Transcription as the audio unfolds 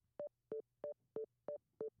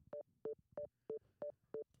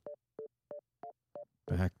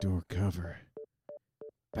Backdoor cover.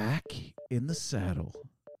 Back in the saddle.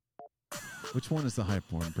 Which one is the hype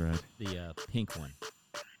one, Brad? The pink one.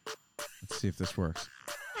 Let's see if this works.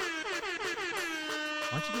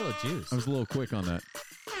 Why don't you get a little juice? I was a little quick on that.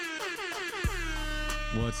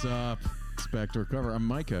 What's up? It's Backdoor Cover. I'm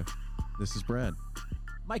Micah. This is Brad.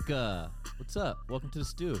 Micah, what's up? Welcome to the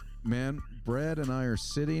stew. Man, Brad and I are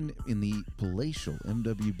sitting in the palatial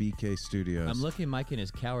MWBK studios. I'm looking Mike in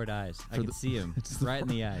his coward eyes. I can see him right in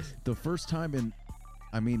the eyes. The first time in,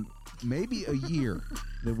 maybe a year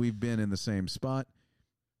that we've been in the same spot,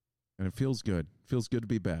 and it feels good. Feels good to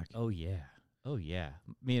be back. Oh yeah,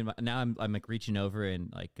 now I'm like reaching over and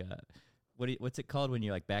like, what's it called when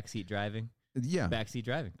you're like backseat driving? Yeah, backseat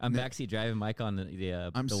driving. I'm backseat driving. Mike on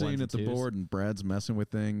the. I'm sitting at the board, and Brad's messing with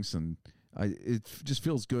things, and it just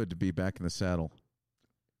feels good to be back in the saddle.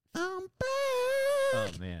 I'm back. Oh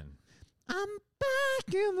man, I'm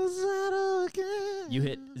back in the saddle again. You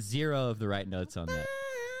hit 0 of the right notes on that.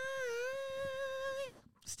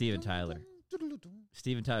 Steven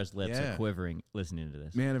Tyler's lips are quivering listening to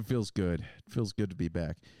this. Man, it feels good. It feels good to be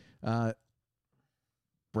back.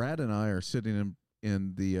 Brad and I are sitting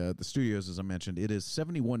in the studios, as I mentioned. It is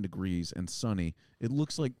 71 degrees and sunny. It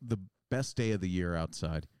looks like the best day of the year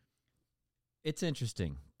outside. It's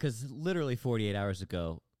interesting because literally 48 hours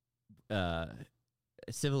ago,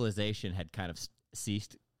 civilization had kind of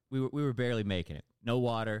ceased. We were barely making it. No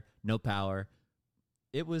water, no power.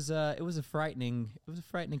 It was a frightening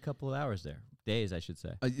couple of hours there. Days, I should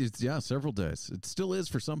say. Several days. It still is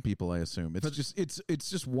for some people, I assume. It's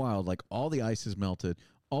just wild. Like all the ice is melted,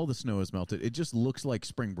 all the snow is melted. It just looks like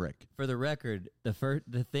spring break. For the record, the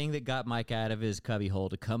thing that got Mike out of his cubby hole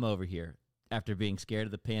to come over here after being scared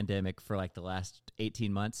of the pandemic for like the last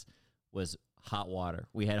 18 months was hot water.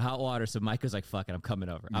 We had hot water, so Mike was like, fuck it, I'm coming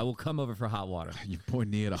over. I will come over for hot water. Your boy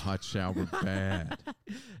needed a hot shower bad.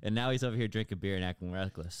 And now he's over here drinking beer and acting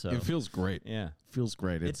reckless. So it feels great. Yeah. Feels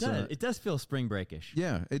great. It does feel spring breakish.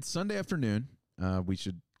 Yeah. It's Sunday afternoon. We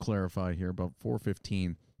should clarify here, about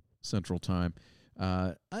 4:15 Central Time.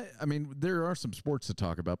 I mean, there are some sports to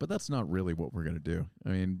talk about, but that's not really what we're going to do. I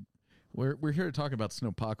mean, we're here to talk about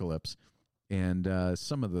snowpocalypse and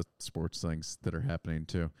some of the sports things that are happening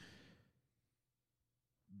too.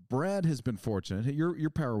 Brad has been fortunate. Your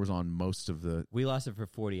power was on most of the... We lost it for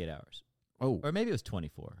 48 hours. Oh. Or maybe it was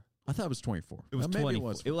 24. I thought it was 24. It was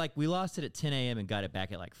 24. It was. We lost it at 10 a.m. and got it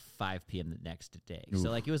back at like 5 p.m. the next day. Oof.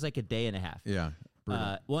 So like it was like a day and a half. Yeah.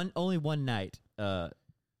 Only one night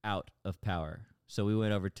out of power. So we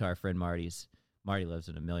went over to our friend Marty's. Marty lives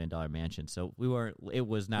in $1 million mansion, so it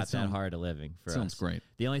was not that hard of living for us. Sounds great.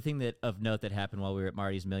 The only thing that of note that happened while we were at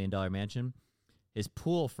Marty's $1 million mansion, his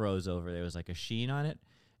pool froze over. There was like a sheen on it,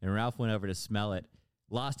 and Ralph went over to smell it,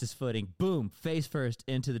 lost his footing, boom, face first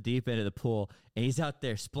into the deep end of the pool, and he's out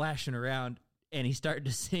there splashing around, and he's starting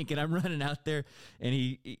to sink, and I'm running out there, and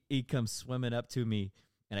he comes swimming up to me,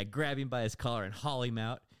 and I grab him by his collar and haul him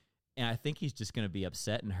out, and I think he's just going to be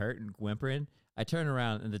upset and hurt and whimpering. I turn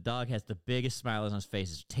around, and the dog has the biggest smile on his face.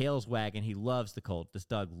 His tail's wagging. He loves the cold. This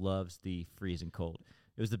dog loves the freezing cold.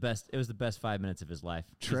 It was the best 5 minutes of his life.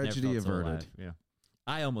 Tragedy averted. Yeah,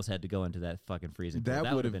 I almost had to go into that fucking freezing cold.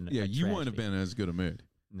 That would have been a you wouldn't have been in as good a mood.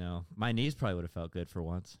 No, my knees probably would have felt good for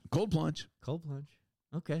once. Cold plunge.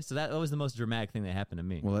 Okay, so that was the most dramatic thing that happened to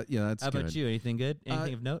me. Well, yeah, that's How about you? Anything good?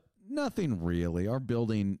 Anything of note? Nothing really. Our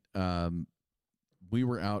building... we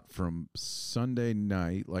were out from Sunday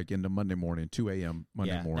night, like into Monday morning, 2 a.m.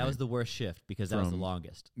 Monday morning. That was the worst shift because that was the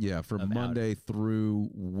longest. Yeah, from Monday through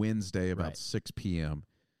Wednesday about 6 p.m.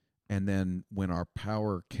 And then when our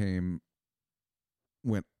power came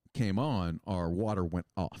on, our water went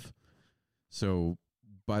off. So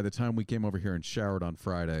by the time we came over here and showered on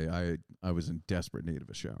Friday, I was in desperate need of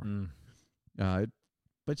a shower.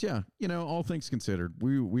 But yeah, all things considered,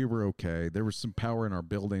 we were okay. There was some power in our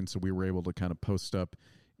building, so we were able to kind of post up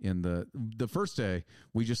in the first day.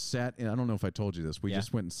 We just sat in, I don't know if I told you this. We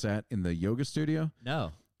just went and sat in the yoga studio.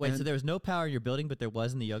 No. Wait, so there was no power in your building, but there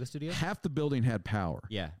was in the yoga studio? Half the building had power.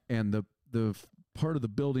 Yeah. And the part of the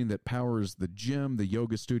building that powers the gym, the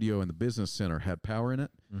yoga studio, and the business center had power in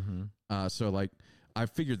it. Mm-hmm. So like I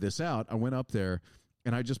figured this out. I went up there.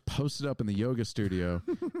 And I just posted up in the yoga studio,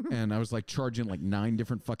 and I was like charging like 9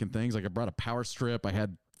 different fucking things. Like I brought a power strip. I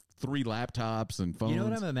had 3 laptops and phones. You know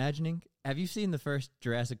what I'm imagining? Have you seen the first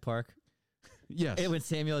Jurassic Park? Yes. And when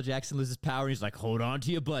Samuel L. Jackson loses power, and he's like, hold on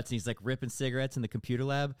to your butts, and he's like ripping cigarettes in the computer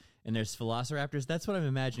lab, and there's velociraptors. That's what I'm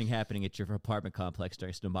imagining happening at your apartment complex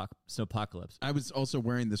during Snowpocalypse. I was also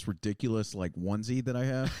wearing this ridiculous like onesie that I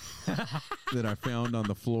have that I found on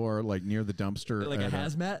the floor, like near the dumpster. Like a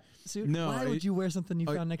hazmat suit? No, Why would you wear something you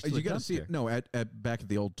found next to a you gotta dumpster? see it. No, at back at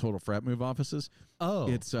the old Total Frat Move offices. Oh.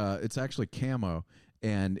 It's actually camo,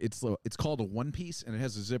 and it's called a one piece, and it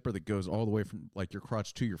has a zipper that goes all the way from like your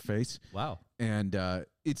crotch to your face. Wow. And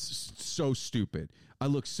it's so stupid. I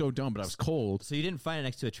look so dumb, but I was cold. So you didn't find it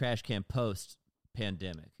next to a trash can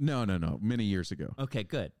post-pandemic? No, many years ago. Okay,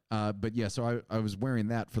 good. But yeah, so I was wearing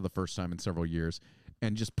that for the first time in several years,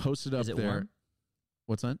 and just posted up Is it there. warm?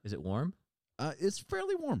 What's that? Is it warm? It's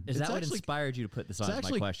fairly warm. Is it's that what actually, inspired you to put this on? It's Is my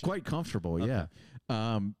actually question. quite comfortable. Okay.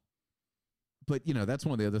 Yeah. But that's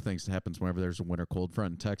one of the other things that happens whenever there's a winter cold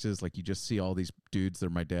front in Texas. Like you just see all these dudes that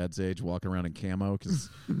are my dad's age walking around in camo because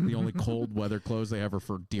the only cold weather clothes they have are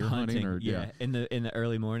for deer hunting or in the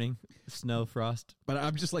early morning, snow, frost. But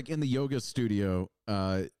I'm just like in the yoga studio,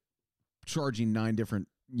 charging 9 different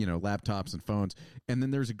laptops and phones, and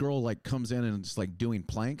then there's a girl like comes in and just like doing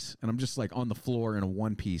planks, and I'm just like on the floor in a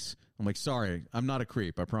one piece. I'm like, sorry, I'm not a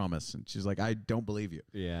creep, I promise. And she's like, I don't believe you.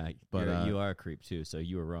 Yeah, but you are a creep too, so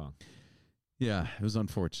you were wrong. Yeah, it was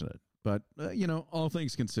unfortunate, but all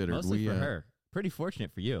things considered, Mostly for her. Pretty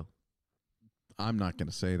fortunate for you. I'm not going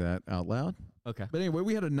to say that out loud. Okay. But anyway,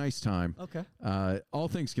 we had a nice time. Okay. All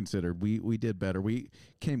things considered, we did better.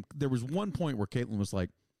 There was one point where Caitlin was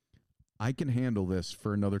like, I can handle this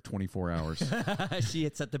for another 24 hours. She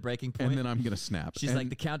hit set the breaking point. And then I'm going to snap. She's like,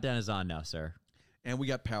 the countdown is on now, sir. And we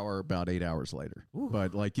got power about 8 hours later. Ooh.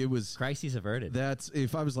 But like it was... Crises averted.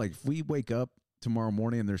 If I was like, if we wake up tomorrow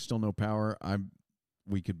morning and there's still no power,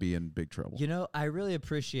 we could be in big trouble. I really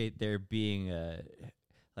appreciate there being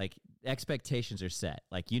like expectations are set.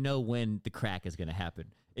 Like when the crack is going to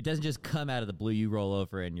happen. It doesn't just come out of the blue. You roll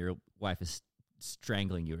over and your wife is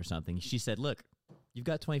strangling you or something. She said, "Look, you've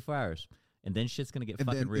got 24 hours, and then shit's going to get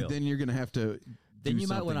fucking real. Then you're going to have to. Then you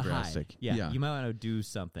might want to hide. Yeah, you might want to do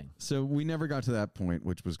something." So we never got to that point,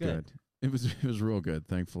 which was good. It was real good,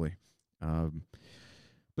 thankfully.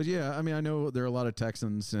 But yeah, I mean, I know there are a lot of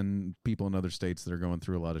Texans and people in other states that are going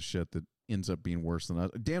through a lot of shit that ends up being worse than us.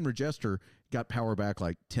 Dan Regester got power back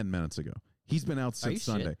like 10 minutes ago. He's been out since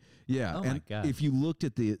Sunday. Shit? Yeah. Oh and my God. if you looked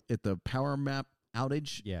at the power map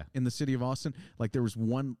outage in the city of Austin, like there was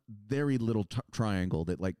one very little triangle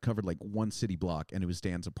that like covered like one city block, and it was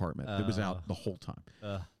Dan's apartment. It was out the whole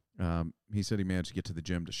time. He said he managed to get to the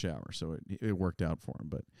gym to shower, so it worked out for him.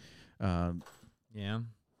 But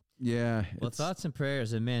yeah. Well, thoughts and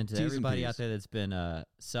prayers, and man, to everybody out there that's been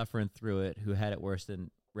suffering through it, who had it worse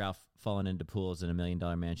than Ralph falling into pools in $1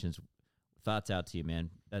 million mansions. Thoughts out to you, man.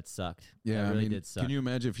 That sucked. Yeah, that really did suck. Can you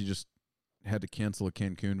imagine if you just had to cancel a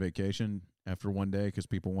Cancun vacation after one day because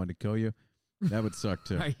people wanted to kill you? That would suck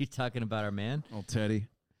too. Are you talking about our man? Oh, Teddy.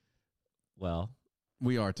 Well,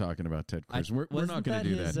 we are talking about Ted Cruz. We're not going to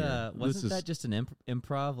do that here. Wasn't that just an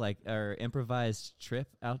improv, like, or improvised trip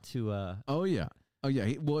out to? Oh yeah.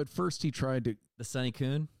 Well, at first he tried to the Sunny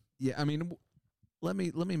Coon. Yeah, I mean, let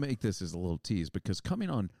me make this as a little tease because coming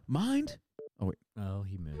on Mind. Oh wait. Oh,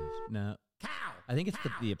 he moved. No. Cow. I think it's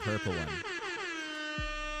the purple one.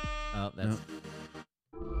 Oh, that's.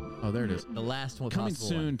 No. Oh, there it is. The last one. Coming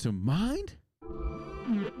soon to Mind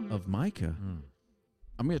of Micah.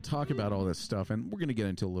 I'm going to talk about all this stuff, and we're going to get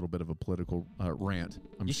into a little bit of a political rant.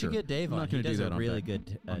 You should get Dave on. He does a really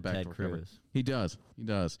good Ted Cruz. He does.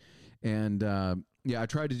 And I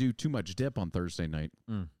tried to do too much dip on Thursday night.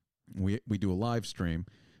 We do a live stream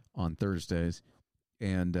on Thursdays,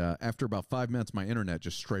 and after about 5 minutes, my internet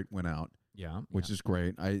just straight went out. Yeah, which is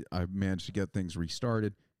great. I managed to get things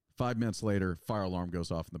restarted. 5 minutes later, fire alarm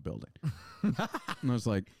goes off in the building. And I was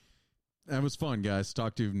like, that was fun, guys.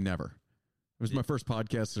 Talk to you never. It was my first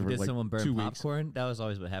podcast in like someone burn 2 popcorn? weeks. That was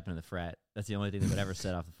always what happened in the frat. That's the only thing that would ever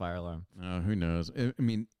set off the fire alarm. Who knows? I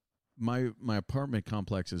mean, my apartment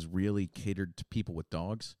complex is really catered to people with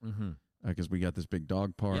dogs because we got this big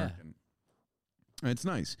dog park. Yeah. And it's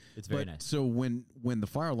nice. It's very nice. So when the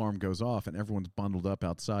fire alarm goes off and everyone's bundled up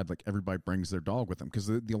outside, like everybody brings their dog with them because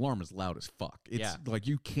the alarm is loud as fuck. It's like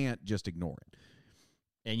you can't just ignore it.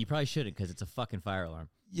 And you probably shouldn't because it's a fucking fire alarm.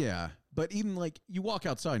 Yeah, but even like you walk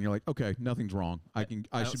outside and you're like, okay, nothing's wrong. I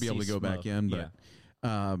should be able to go back in. But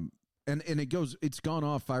and it's gone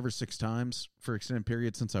off 5 or 6 times for extended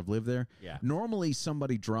periods since I've lived there. Yeah. Normally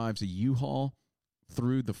somebody drives a U-Haul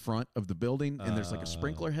through the front of the building and there's like a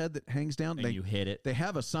sprinkler head that hangs down. And you hit it. They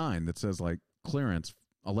have a sign that says like clearance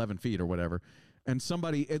 11 feet or whatever. And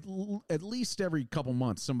somebody, at least every couple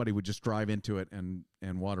months, somebody would just drive into it and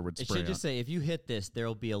water would It spray should just say, if you hit this, there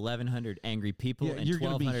will be 1,100 angry people and you're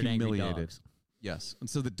gonna be 1,200 angry humiliated. dogs. Yes. And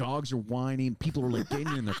so the dogs are whining. People are like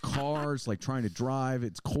getting in their cars, like trying to drive.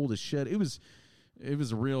 It's cold as shit. It was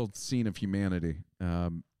a real scene of humanity.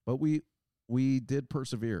 But we did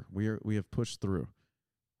persevere. We have pushed through.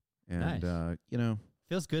 And, Nice.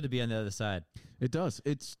 Feels good to be on the other side. it does.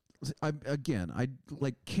 I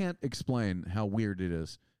can't explain how weird it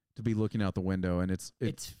is to be looking out the window, and it's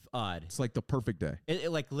odd. It's like the perfect day.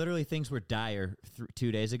 It like literally things were dire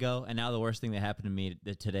 2 days ago, and now the worst thing that happened to me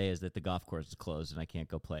today is that the golf course is closed and I can't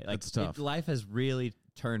go play. Like, That's tough. Life has really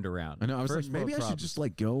turned around. I know. I was First like, maybe world I should problems. just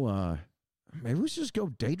like go. Maybe we should just go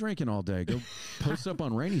day drinking all day. Go post up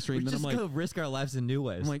on Rainy Street, We and then just I'm like, go risk our lives in new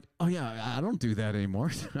ways. I'm like, oh yeah, I don't do that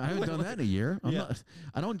anymore. I haven't done that in a year.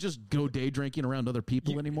 I don't just go day drinking around other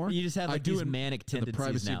people anymore. You just have I like do these in manic the tendencies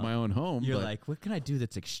privacy now. of my own home. You're but like, what can I do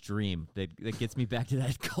that's extreme that gets me back to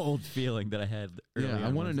that cold feeling that I had earlier? yeah, I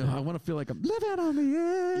on want to Wednesday? know. I want to feel like I'm living on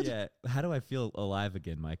the edge. Yeah, how do I feel alive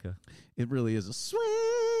again, Micah? It really is a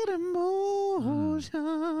sweet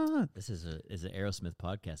emotion. This is an Aerosmith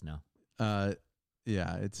podcast now.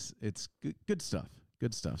 Yeah, it's good stuff.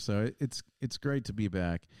 Good stuff. So it's great to be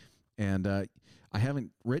back, and I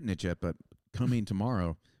haven't written it yet, but coming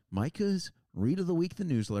tomorrow, Micah's Read of the Week, the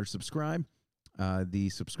newsletter. Subscribe.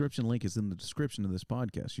 The subscription link is in the description of this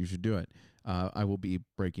podcast. You should do it. I will be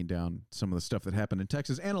breaking down some of the stuff that happened in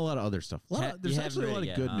Texas and a lot of other stuff. There's actually a lot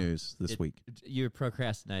of good news this week. You're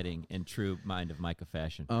procrastinating in true Mind of Micah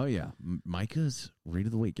fashion. Oh yeah, Micah's Read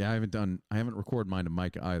of the Week. Yeah, I haven't recorded Mind of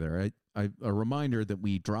Micah either. A reminder that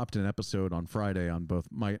we dropped an episode on Friday on both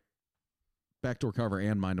my Backdoor Cover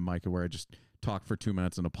and Mind of Micah, where I just talked for 2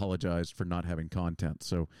 minutes and apologized for not having content.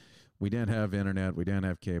 So we didn't have internet, we didn't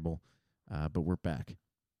have cable, but we're back,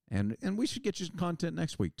 and we should get you some content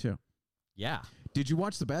next week too. Yeah. Did you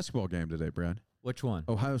watch the basketball game today, Brad? Which one?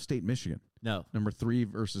 Ohio State, Michigan. No. Number 3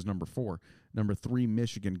 versus number 4. Number 3,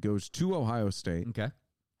 Michigan, goes to Ohio State. Okay.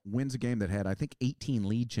 Wins a game that had, I think, 18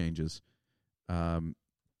 lead changes. A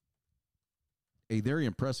very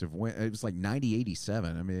impressive win. It was like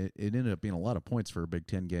 90-87. I mean, it ended up being a lot of points for a Big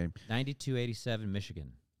Ten game. 92-87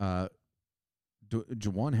 Michigan.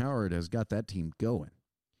 Juwan Howard has got that team going.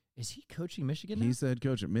 Is he coaching Michigan now? He's the head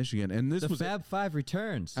coach at Michigan. And this the was Fab Five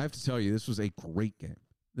returns. I have to tell you, this was a great game.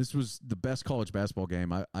 This was the best college basketball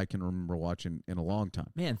game I can remember watching in a long time.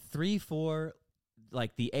 Man, 3-4,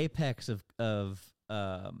 like the apex of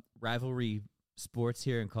rivalry sports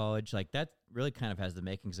here in college. Like that really kind of has the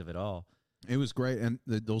makings of it all. It was great, and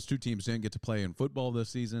those two teams didn't get to play in football this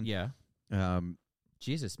season. Yeah.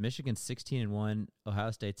 Jesus, Michigan's 16-1,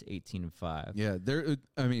 Ohio State's 18-5. Yeah,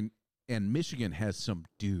 and Michigan has some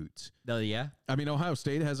dudes. Oh yeah. I mean, Ohio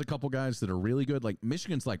State has a couple guys that are really good. Like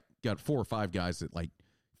Michigan's like got 4 or 5 guys that like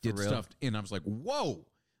did stuff, and I was like, whoa!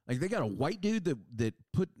 Like they got a white dude that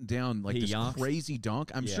put down like this crazy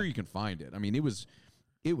dunk. I'm sure you can find it. I mean, it was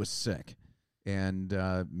sick, and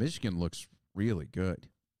Michigan looks really good.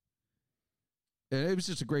 It was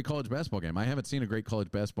just a great college basketball game. I haven't seen a great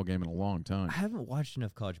college basketball game in a long time. I haven't watched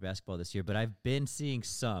enough college basketball this year, but I've been seeing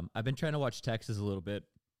some. I've been trying to watch Texas a little bit.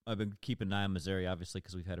 I've been keeping an eye on Missouri, obviously,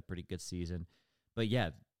 because we've had a pretty good season. But, yeah,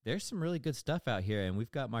 there's some really good stuff out here, and we've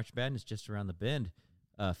got March Madness just around the bend.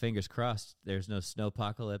 Fingers crossed there's no snow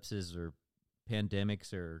apocalypses or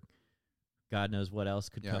pandemics or God knows what else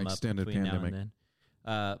could come up between now and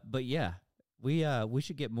then. But, yeah, we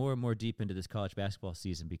should get more and more deep into this college basketball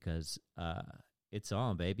season because it's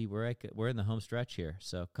on, baby. We're in the home stretch here.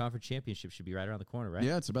 So conference championship should be right around the corner, right?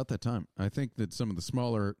 Yeah, it's about that time. I think that some of the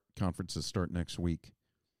smaller conferences start next week.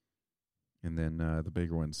 And then the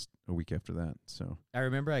bigger ones a week after that. So I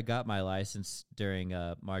remember I got my license during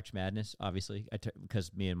March Madness, obviously,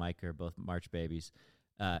 because me and Mike are both March babies.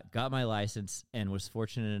 Got my license and was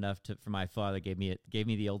fortunate enough for my father gave me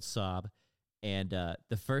the old Saab. And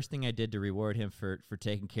the first thing I did to reward him for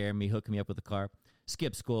taking care of me, hooking me up with a car,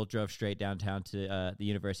 skipped school, drove straight downtown to the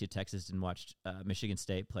University of Texas and watched Michigan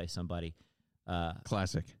State play somebody.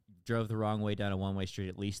 Classic. Drove the wrong way down a one-way street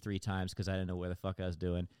at least 3 times because I didn't know where the fuck I was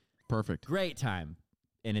doing. Perfect. Great time.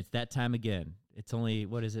 And it's that time again. It's only,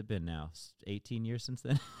 what has it been now? 18 years since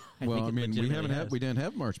then? Well, I mean, we didn't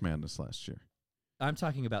have March Madness last year. I'm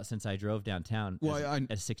talking about since I drove downtown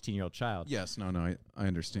as a 16-year-old child. Yes, no, I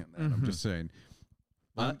understand that. Mm-hmm. I'm just saying.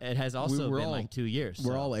 It has also been like 2 years.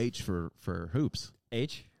 We're all H for hoops.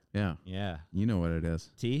 H? Yeah. Yeah. You know what it is.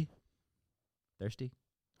 T? Thirsty?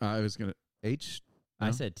 I was going to, H? No?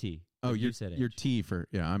 I said T. Oh, you said H. You're T for,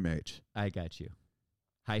 yeah, I'm H. I got you.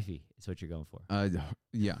 Hyphy is what you're going for.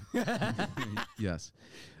 Yeah. Yes.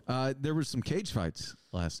 There were some cage fights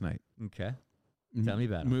last night. Okay. Tell me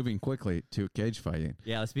about it. Moving quickly to cage fighting.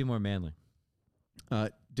 Yeah, let's be more manly.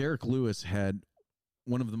 Derek Lewis had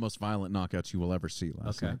one of the most violent knockouts you will ever see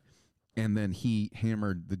last night. And then he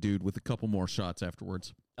hammered the dude with a couple more shots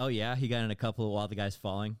afterwards. Oh, yeah? He got in a couple while the guy's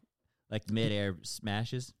falling? Like mid-air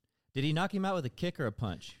smashes? Did he knock him out with a kick or a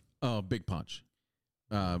punch? Oh, big punch.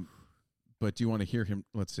 But do you want to hear him?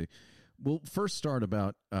 Let's see. We'll first start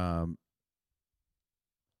about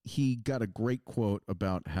he got a great quote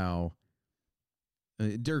about how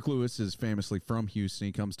Derek Lewis is famously from Houston.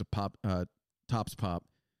 He comes to Tops Pop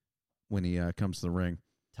when he comes to the ring.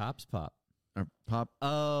 Tops Pop. Pop.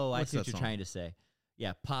 Oh, I What's see what that you're song? trying to say.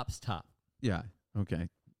 Yeah, Pop's Top. Yeah. Okay.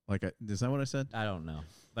 Is that what I said? I don't know,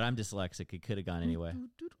 but I'm dyslexic. It could have gone anyway.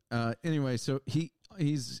 Anyway, so he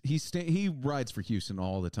rides for Houston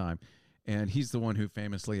all the time, and he's the one who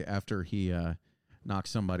famously, after he knocked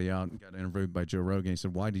somebody out and got interviewed by Joe Rogan, he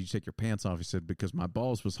said, "Why did you take your pants off?" He said, "Because my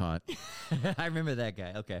balls was hot." I remember that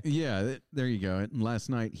guy. Okay. Yeah, there you go. And last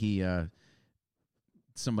night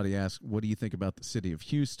somebody asked, "What do you think about the city of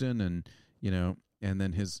Houston?" And and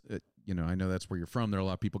then his, I know that's where you're from. There are a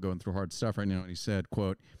lot of people going through hard stuff right now. And he said,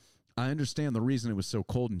 "Quote, I understand the reason it was so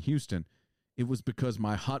cold in Houston. It was because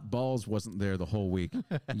my hot balls wasn't there the whole week.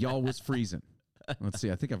 Y'all was freezing." Let's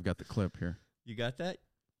see. I think I've got the clip here. You got that?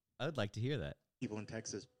 I would like to hear that. People in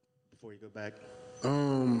Texas before you go back.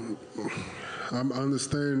 I'm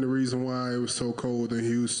understanding the reason why it was so cold in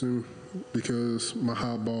Houston, because my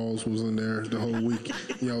hot balls was in there the whole week.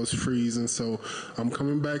 I was freezing, so I'm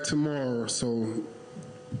coming back tomorrow. So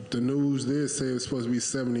the news did say it's supposed to be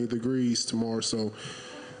 70 degrees tomorrow, so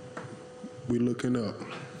we looking up.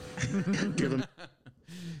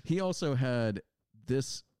 He also had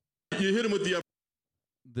this. You hit him with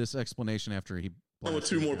this explanation after he with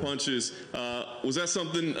two more punches. Was that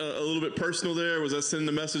something a little bit personal there? Was that sending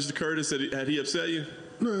a message to Curtis that had he upset you?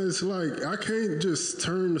 No, it's like I can't just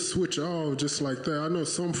turn the switch off just like that. I know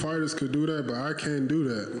some fighters could do that, but I can't do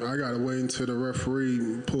that. I got to wait until the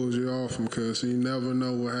referee pulls you off him, because you never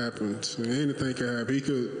know what happens. Anything can happen. He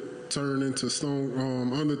could turn into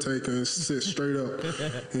Undertaker and sit straight up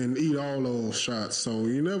and eat all those shots. So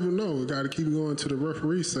you never know. Got to keep going to the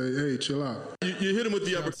referee, say, "Hey, chill out." You hit him with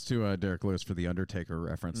the upper. Shouts to Derek Lewis for the Undertaker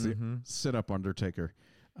reference. The sit up Undertaker.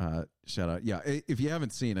 Shout out. Yeah, if you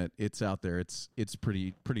haven't seen it, it's out there. It's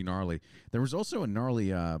pretty gnarly. There was also a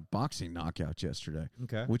gnarly boxing knockout yesterday,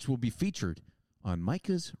 which will be featured on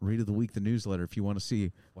Micah's Read of the Week, the newsletter. If you want to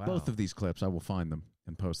see both of these clips, I will find them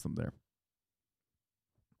and post them there.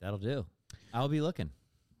 That'll do. I'll be looking.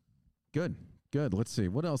 Good. Let's see.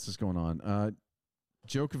 What else is going on?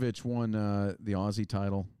 Djokovic won the Aussie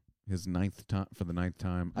title for the ninth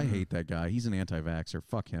time. I hate that guy. He's an anti-vaxxer.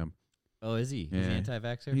 Fuck him. Oh, is he? He's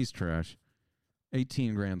anti-vaxxer? He's trash.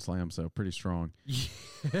 18 Grand Slams, though. Pretty strong.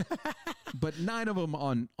 But 9 of them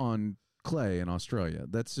on clay in Australia.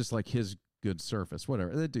 That's just like his good surface.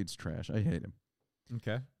 Whatever. That dude's trash. I hate him.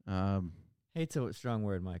 Okay. Hate's a strong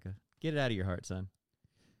word, Micah. Get it out of your heart, son.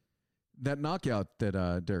 That knockout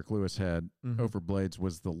that Derek Lewis had over Blades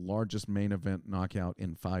was the largest main event knockout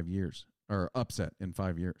in 5 years, or upset in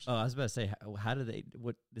 5 years. Oh, I was about to say, how do they?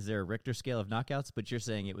 What is there a Richter scale of knockouts? But you're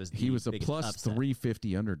saying it was he was a plus upset.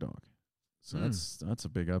 350 underdog, so that's a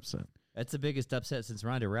big upset. That's the biggest upset since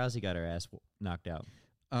Ronda Rousey got her ass knocked out.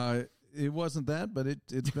 It wasn't that, but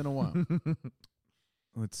it's been a while.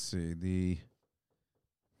 Let's see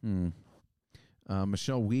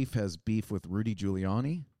Michelle Weef has beef with Rudy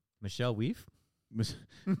Giuliani. Michelle Weef?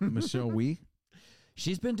 Michelle Weef?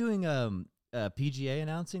 She's been doing PGA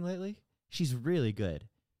announcing lately. She's really good.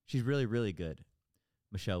 She's really, really good.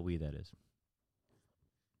 Michelle Weef, that is.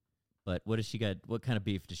 But what does she got? What kind of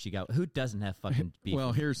beef does she got? Who doesn't have fucking beef?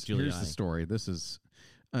 Well, here's Giuliani? the story.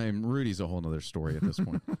 Rudy's a whole other story at this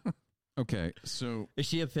point. Okay, so is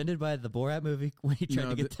she offended by the Borat movie when he tried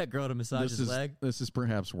to get that girl to massage his leg? This is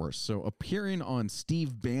perhaps worse. So appearing on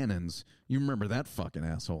Steve Bannon's, you remember that fucking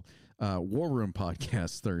asshole, War Room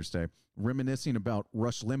podcast Thursday, reminiscing about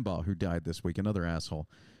Rush Limbaugh, who died this week, another asshole,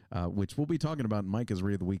 which we'll be talking about in Micah's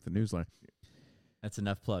Read of the Week, the newsletter. That's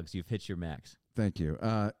enough plugs. You've hit your max. Thank you.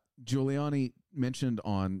 Giuliani mentioned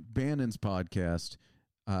on Bannon's podcast,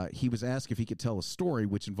 he was asked if he could tell a story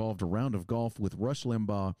which involved a round of golf with Rush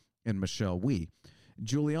Limbaugh and Michelle Weef.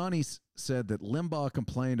 Giuliani said that Limbaugh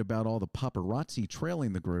complained about all the paparazzi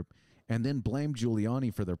trailing the group and then blamed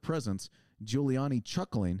Giuliani for their presence. Giuliani,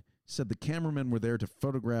 chuckling, said the cameramen were there to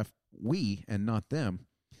photograph we and not them.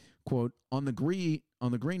 Quote, on the green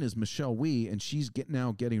is Michelle Weef, and she's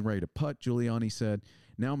now getting ready to putt, Giuliani said.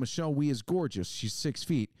 Now Michelle Wie is gorgeous. She's 6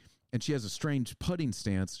 feet, and she has a strange putting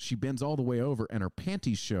stance. She bends all the way over, and her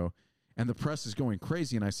panties show, and the press is going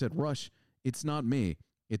crazy. And I said, Rush, it's not me.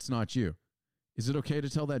 It's not you. Is it okay to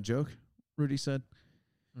tell that joke? Rudy said.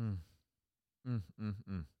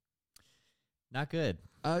 Not good.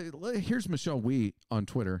 Here's Michelle Wie on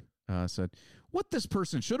Twitter. Said, what this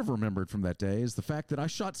person should have remembered from that day is the fact that I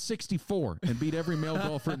shot 64 and beat every male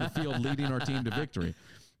golfer in the field, leading our team to victory.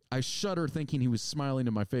 I shudder thinking he was smiling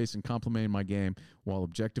in my face and complimenting my game while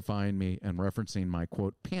objectifying me and referencing my,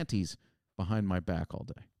 quote, panties behind my back all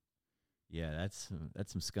day. Yeah, that's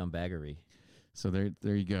some scumbaggery. So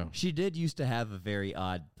there you go. She did used to have a very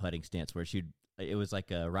odd putting stance where it was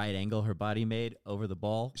like a right angle her body made over the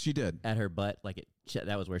ball. She did. At her butt,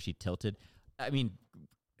 that was where she tilted. I mean,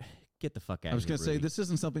 get the fuck out of here. I was going to say, this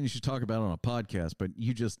isn't something you should talk about on a podcast, but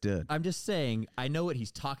you just did. I'm just saying, I know what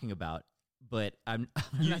he's talking about, but I'm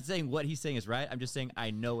not saying what he's saying is right. I'm just saying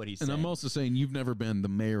I know what he's saying. And I'm also saying you've never been the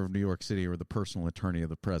mayor of New York City or the personal attorney of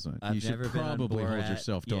the president. I've you should never been on probably hold Borat.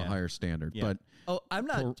 yourself to a higher standard. Yeah. But I'm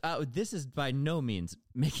not. This is by no means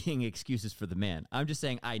making excuses for the man. I'm just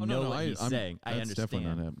saying I know what he's saying. I understand. That's definitely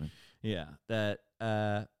not happening. Yeah.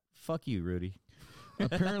 That. Fuck you, Rudy.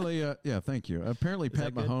 Apparently, thank you. Apparently,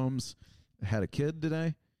 Pat Mahomes had a kid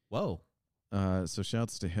today. Whoa. So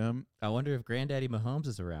shouts to him. I wonder if Granddaddy Mahomes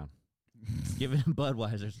is around. Giving him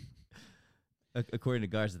Budweisers. According to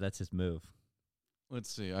Garza, that's his move. Let's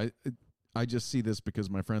see. I just see this because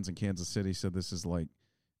my friends in Kansas City said this is like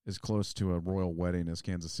as close to a royal wedding as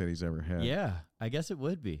Kansas City's ever had. Yeah, I guess it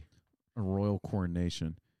would be. A royal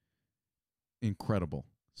coronation. Incredible.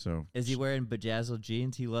 So is he wearing bejazzled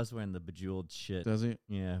jeans? He loves wearing the bejeweled shit. Does he?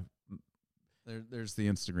 Yeah. There's the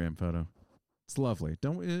Instagram photo. It's lovely.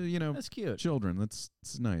 Don't that's cute. Children. It's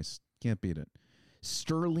nice. Can't beat it.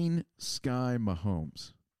 Sterling Sky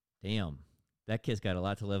Mahomes. Damn, that kid's got a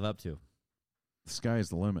lot to live up to. The sky is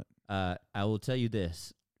the limit. I will tell you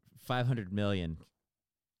this: $500 million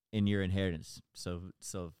in your inheritance. So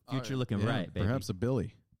future looking bright, baby. Perhaps a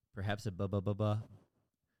Billy. Perhaps a ba.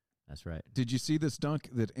 That's right. Did you see this dunk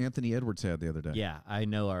that Anthony Edwards had the other day? Yeah, I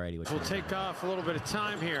know already. We'll take off a little bit of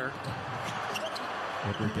time here.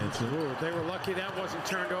 Ooh, they were lucky that wasn't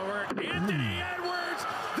turned over. Anthony Edwards,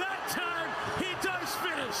 that time he does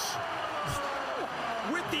finish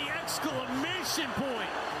with the exclamation point.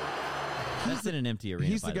 That's in an empty arena.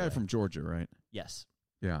 He's the guy from Georgia, right? Yes.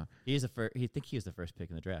 Yeah. He think he was the first pick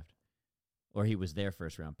in the draft, or he was their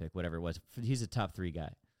first round pick, whatever it was. He's a top 3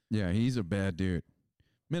 guy. Yeah, he's a bad dude.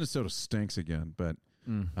 Minnesota stinks again, but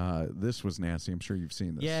this was nasty. I'm sure you've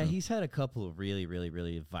seen this. Yeah, he's had a couple of really, really,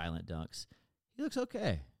 really violent dunks. He looks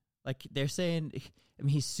okay. Like they're saying, I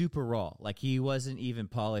mean, he's super raw. Like he wasn't even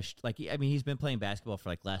polished. Like he's been playing basketball for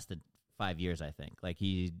like less than 5 years, I think. Like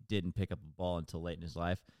he didn't pick up a ball until late in his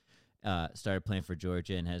life. Started playing for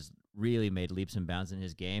Georgia and has really made leaps and bounds in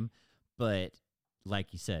his game. But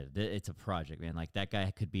like you said, it's a project, man. Like that guy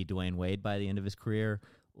could be Dwayne Wade by the end of his career,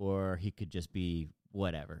 or he could just be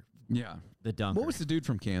whatever. Yeah, the dunker. What was the dude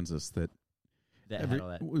from Kansas that had all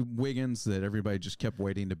that? Wiggins that everybody just kept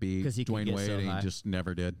waiting to be Dwayne Wade, and he just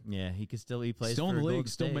never did. Yeah, he could still he plays still for in the league, Golden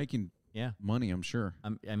still State. making money. I'm sure.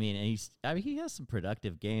 And he has some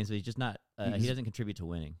productive games, but he's just not. He doesn't contribute to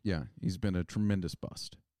winning. Yeah, he's been a tremendous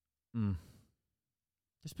bust.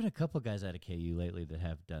 There's been a couple guys out of KU lately that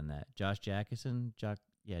have done that. Josh Jackson. Josh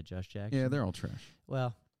Jackson. Yeah, they're all trash.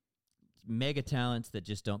 Well, mega talents that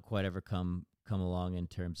just don't quite ever come along in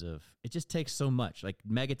terms of it just takes so much. Like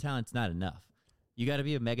mega talent's not enough. You got to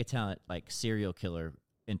be a mega talent like serial killer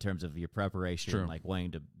in terms of your preparation, and like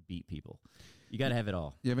wanting to beat people. You got to have it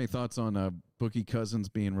all. You have any thoughts on Boogie Cousins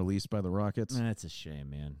being released by the Rockets? That's a shame,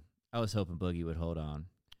 man. I was hoping Boogie would hold on.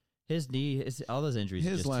 His knee, all those injuries.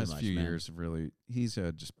 His just last too much, few man. years have really, he's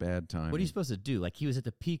had just bad time. What are you supposed to do? Like he was at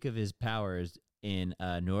the peak of his powers in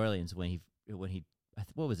New Orleans when he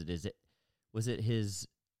what was it? Was it his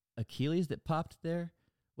Achilles that popped there?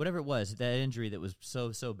 Whatever it was, that injury that was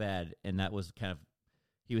so bad, and that was kind of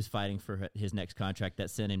he was fighting for his next contract that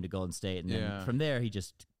sent him to Golden State, and then from there he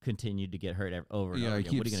just continued to get hurt over and over again. He what are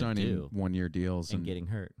keeps you going to signing do? 1-year deals and getting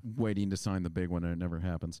hurt, waiting to sign the big one, and it never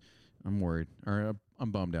happens. I'm worried, or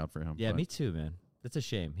I'm bummed out for him. Yeah, me too, man. That's a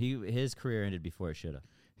shame. His career ended before it should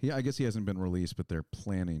have. I guess he hasn't been released, but they're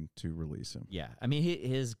planning to release him. Yeah, I mean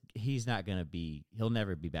he's not going to be. He'll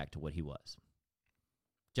never be back to what he was.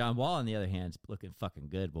 John Wall, on the other hand, is looking fucking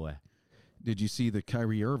good, boy. Did you see that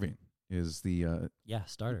Kyrie Irving is the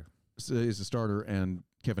starter? Is the starter, and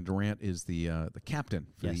Kevin Durant is the captain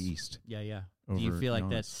for the East. Yeah. Do you feel like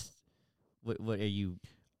that's what are you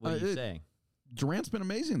saying? Durant's been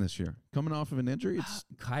amazing this year. Coming off of an injury,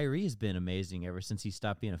 Kyrie has been amazing ever since he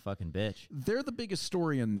stopped being a fucking bitch. they're the biggest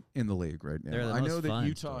story in the league right now. They're the I most know that fun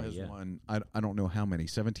Utah story, has yeah. won, I don't know how many,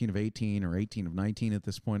 17 of 18 or 18 of 19 at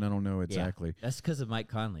this point. I don't know exactly. Yeah. That's because of Mike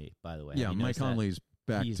Conley, by the way. Yeah, Have you Mike noticed that? Conley's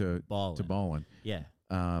back He's to balling. balling. Yeah.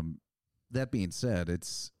 That being said,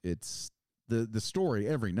 it's the story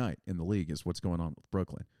every night in the league is what's going on with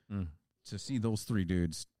Brooklyn. Mm. To see those three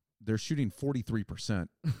dudes, they're shooting 43%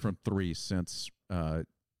 from three since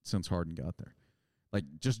Harden got there. Like,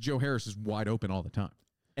 just Joe Harris is wide open all the time.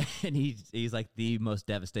 And he's like the most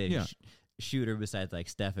devastating Yeah. shooter besides like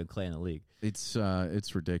Steph and Clay in the league. It's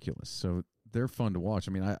ridiculous. So they're fun to watch.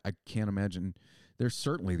 I mean, I can't imagine. They're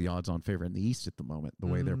certainly the odds-on favorite in the East at the moment, the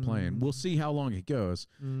way they're playing. We'll see how long it goes.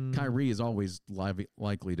 Kyrie is always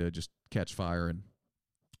likely to just catch fire and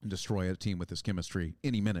destroy a team with his chemistry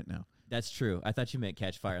any minute now. That's true. I thought you meant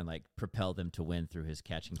catch fire and like propel them to win through his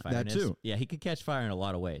catching fire. That too. Yeah, he could catch fire in a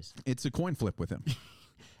lot of ways. It's a coin flip with him.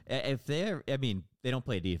 If they're, I mean, they don't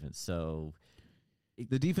play defense, so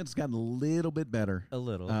The defense has gotten a little bit better. a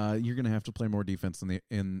little. You're going to have to play more defense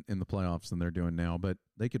in the playoffs than they're doing now, but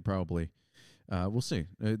they could probably. We'll see.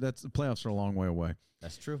 The playoffs are a long way away.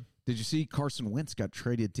 That's true. Did you see Carson Wentz got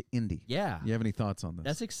traded to Indy? Yeah. You have any thoughts on this?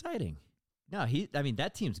 That's exciting. No,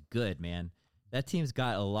 that team's good, man. That team's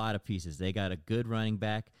got a lot of pieces. They got a good running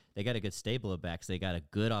back. They got a good stable of backs. They got a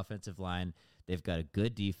good offensive line. They've got a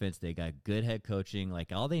good defense. They got good head coaching.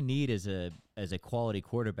 Like, all they need is a quality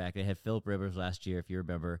quarterback. They had Philip Rivers last year, if you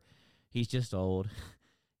remember. He's just old.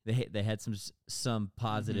 They had some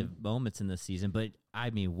positive moments in the season, but I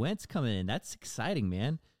mean, Wentz coming in, that's exciting,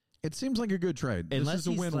 man. It seems like a good trade. This is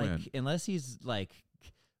a win-win. Unless he's like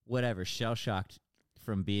whatever, shell shocked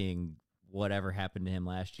from being whatever happened to him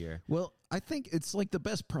last year. Well, I think it's like the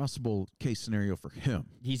best possible case scenario for him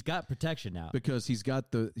He's got protection now, because he's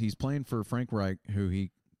playing for Frank Reich, who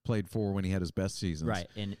he played for when he had his best seasons. right?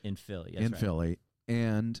 In Philly, that's in right. Philly,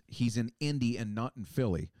 and he's in Indy and not in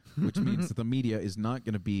Philly, which means that the media is not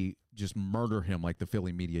going to be just murder him like the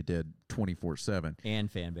Philly media did 24/7. and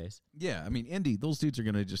fan base. Yeah, I mean, Indy, those dudes are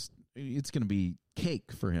going to it's going to be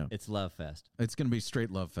cake for him. It's love fest. It's going to be straight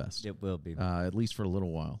love fest. It will be. At least for a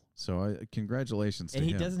little while. So congratulations And to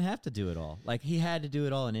he him. doesn't have to do it all. Like, he had to do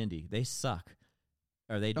it all in Indy. They suck.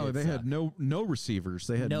 Or they did they suck. had no receivers.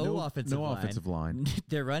 They had no offensive line.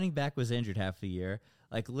 Their running back was injured half the year.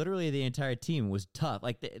 Like, literally the entire team was tough.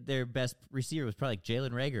 Like, their best receiver was probably like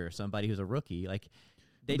Jalen Reagor or somebody who's a rookie. Like,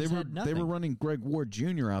 they just had nothing. They were running Greg Ward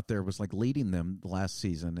Jr. out there, was like leading them last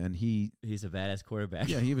season, and He's a badass quarterback.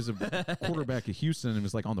 yeah, he was a quarterback at Houston and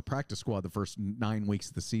was like on the practice squad the first 9 weeks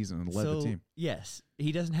of the season and led the team. Yes,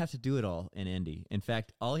 he doesn't have to do it all in Indy. In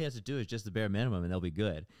fact, all he has to do is just the bare minimum, and they'll be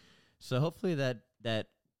good. So hopefully that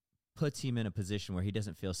puts him in a position where he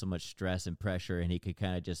doesn't feel so much stress and pressure, and he could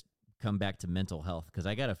kind of just come back to mental health. Because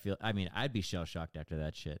I'd be shell shocked after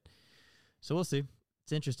that shit. So we'll see.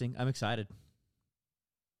 It's interesting. I'm excited.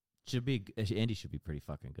 Indy should be pretty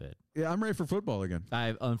fucking good. Yeah, I'm ready for football again.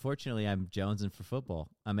 Unfortunately, I'm jonesing for football.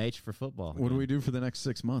 I'm H for football. What do we do for the next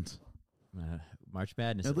 6 months? March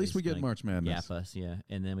Madness. At least we get March Madness. Yap us, yeah.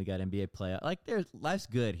 And then we got NBA playoff. Like, life's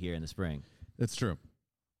good here in the spring. It's true.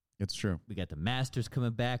 It's true. We got the Masters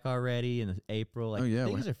coming back already in April. Like,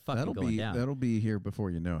 things are fucking going down. That'll be here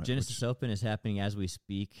before you know it. Genesis Open is happening as we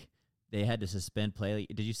speak. They had to suspend play.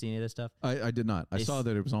 Did you see any of this stuff? I did not. I saw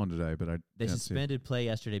that it was on today, but They suspended play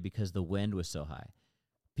yesterday because the wind was so high.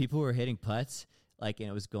 People were hitting putts, and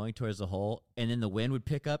it was going towards the hole, and then the wind would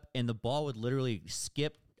pick up, and the ball would literally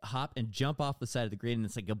skip, hop, and jump off the side of the green, and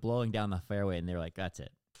it's like blowing down the fairway, and they're like, "That's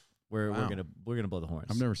it. We're gonna blow the horns."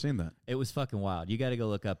 I've never seen that. It was fucking wild. You got to go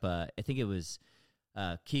look up. I think it was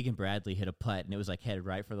Keegan Bradley hit a putt, and it was like headed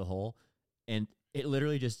right for the hole, and it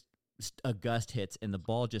literally just a gust hits, and the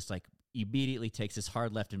ball just like immediately takes this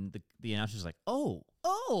hard left, and the announcer's like, "Oh,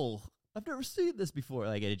 I've never seen this before."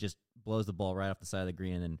 Like, it just blows the ball right off the side of the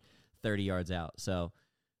green and then 30 yards out. So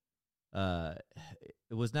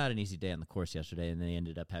it was not an easy day on the course yesterday, and they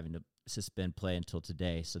ended up having to suspend play until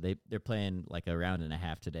today. So they're playing like a round and a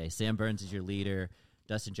half today. Sam Burns is your leader.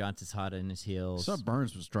 Dustin Johnson's hot on his heels. Sub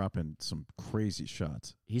Burns was dropping some crazy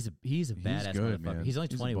shots. He's a badass good, motherfucker. man. He's only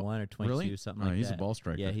 21 or 22, really? something like that. He's a ball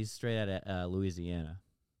striker. Yeah, he's straight out of Louisiana.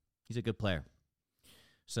 He's a good player.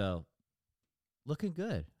 So, looking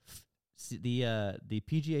good. The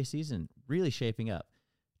PGA season really shaping up.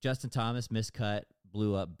 Justin Thomas miscut,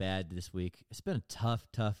 blew up bad this week. It's been a tough,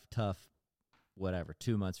 whatever,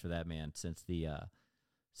 2 months for that man since the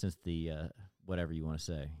whatever you want to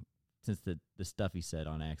say, since the stuff he said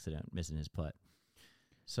on accident, missing his putt.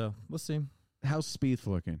 So we'll see. How's Spieth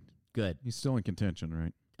looking? Good. He's still in contention,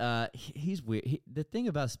 right? he's weird. The thing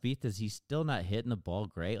about Spieth is he's still not hitting the ball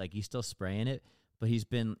great. Like, he's still spraying it, but he's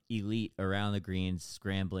been elite around the greens,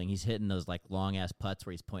 scrambling. He's hitting those, like, long-ass putts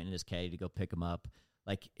where he's pointing his caddy to go pick him up.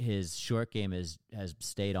 Like, his short game has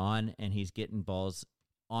stayed on, and he's getting balls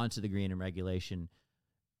onto the green in regulation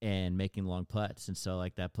and making long putts. And so,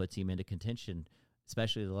 like, that puts him into contention,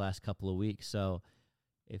 especially the last couple of weeks. So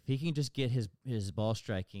if he can just get his ball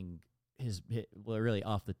striking, really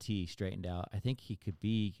off the tee straightened out, I think he could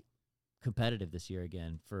be competitive this year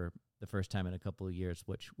again for the first time in a couple of years,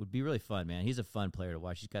 which would be really fun, man. He's a fun player to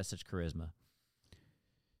watch. He's got such charisma.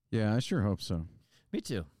 Yeah, I sure hope so. Me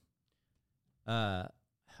too. I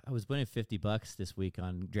was winning $50 this week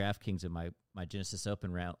on DraftKings in my Genesis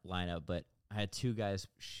Open lineup, but I had two guys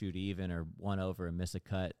shoot even or one over and miss a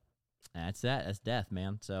cut. That's that. That's death,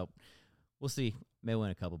 man. So we'll see. May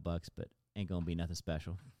win a couple bucks, but ain't going to be nothing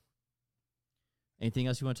special. Anything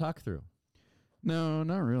else you want to talk through? No,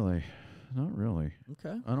 not really. Not really.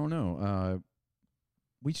 Okay. I don't know.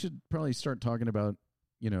 We should probably start talking about,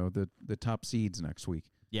 the top seeds next week.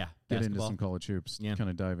 Yeah. Get basketball. into some college hoops. Yeah. Kind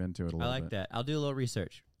of dive into it a little bit. I like that. I'll do a little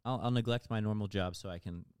research. I'll neglect my normal job so I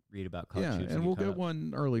can read about college hoops. Yeah, and we'll caught get up.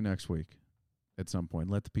 one early next week at some point.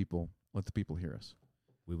 Let the people hear us.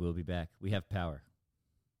 We will be back. We have power.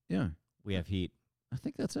 Yeah. We have heat. I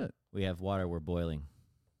think that's it. We have water. We're boiling.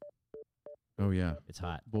 Oh, yeah. It's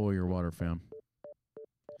hot. Boil your water, fam.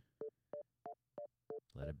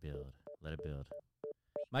 Let it build. Let it build.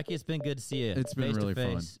 Mikey, it's been good to see you. It's been really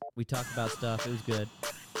fun. We talked about stuff. It was good.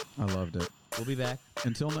 I loved it. We'll be back.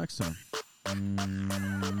 Until next time.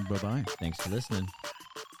 Bye-bye. Thanks for listening.